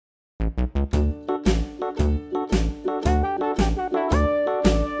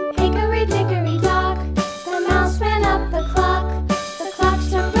Hickory dickory dock, the mouse ran up the clock. The clock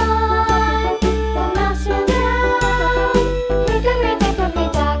struck one, the mouse ran down. Hickory dickory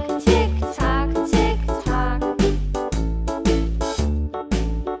dock, tick tock, tick tock.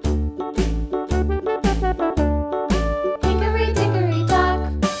 Hickory dickory dock,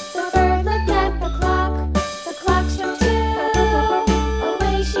 the bird looked at the clock. The clock struck two,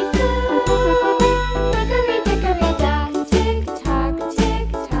 away she flew. Hickory dickory dock, tick tock, tick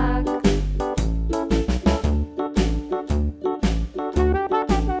tock.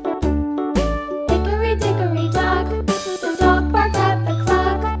 Hickory dickory dock, the dog barked at the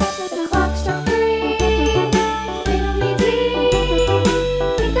clock. The clock struck three, fiddly-dee.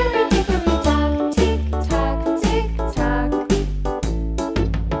 Hickory dickory dock, tick tock, tick tock.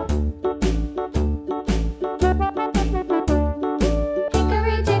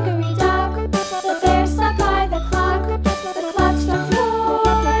 Hickory dickory dock, the bear sat by the clock. The clock struck four,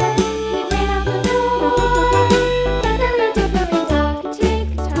 he ran out the door. Hickory dickory dock, tick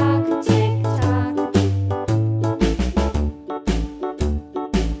tock, tick tock.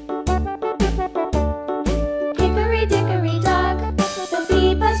 Hickory dickory dock, the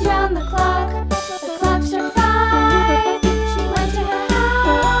bee buzzed round the clock. The clock struck five, she went to her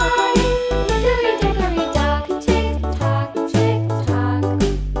hive. Hickory dickory dock, tick tock, tick tock.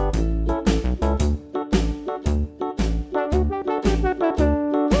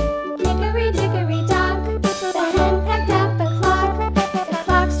 Hickory dickory dock, the hen pecked at the clock. The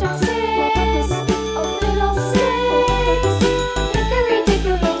clock struck six, oh fiddlesticks. Hickory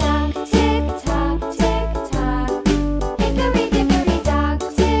dickory dock, tick tock, tick tock. Hickory dickory dock,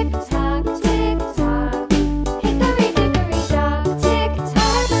 tick tock, tick tock. Hickory dickory dock, tick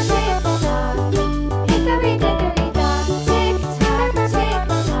tock, tick tock. Hickory dickory dock, tick tock, tick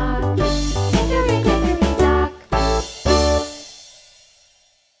tock. Hickory dickory dock.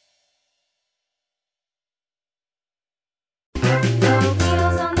 The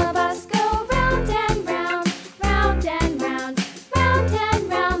wheels on the bus go round and round, round and round, round and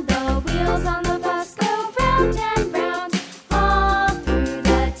round. The wheels on the bus go round and round, all through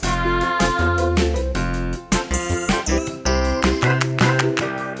the town.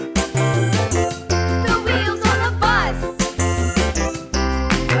 The wheels on the bus.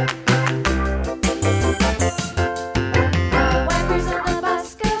 The wipers on the bus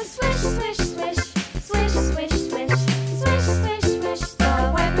go swish, swish, swish, swish, swish, swish, swish, swish, swish. The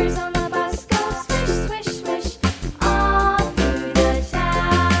wipers on the bus go swish, swish, swish, all through the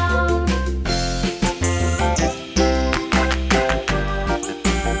town.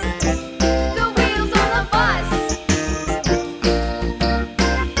 The wheels on the bus.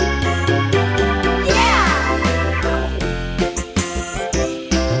 Yeah!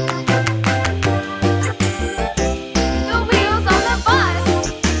 The wheels on the bus.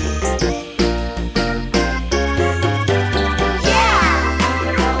 Yeah!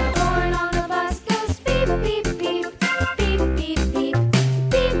 The horn on the bus goes beep, beep, beep, beep, beep, beep,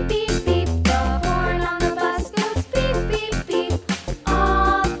 beep, beep, beep. The horn on the bus goes beep, beep, beep,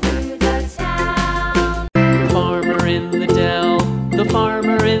 all through the town. Farmer in the dell, the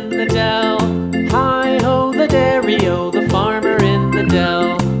farmer in the dell. Hi-ho the dairy-o, the farmer in the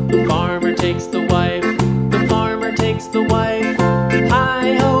dell. The farmer takes the wife, the farmer takes the wife.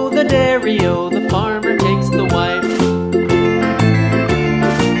 Hi-ho the dairy-o, the farmer takes the wife.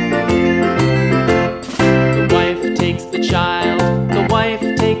 The wife takes the child, the wife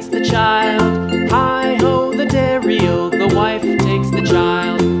takes the child. Hi-ho the dairy-o, the wife takes the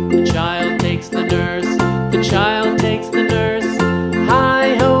child. The child takes the nurse, the child takes the nurse.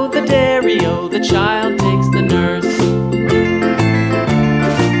 Hi-ho the dairy-o, the child takes the nurse.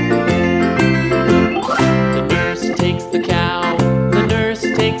 The nurse takes the cow, the nurse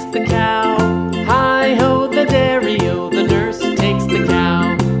takes the cow. Hi-ho the dairy-o, the nurse takes the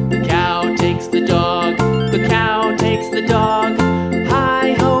cow. The cow takes the dog, the cow takes the dog.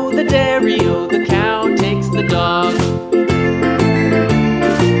 Hi-ho the dairy-o, the cow takes the dog.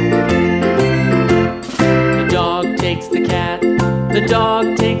 The dog takes the cat, the dog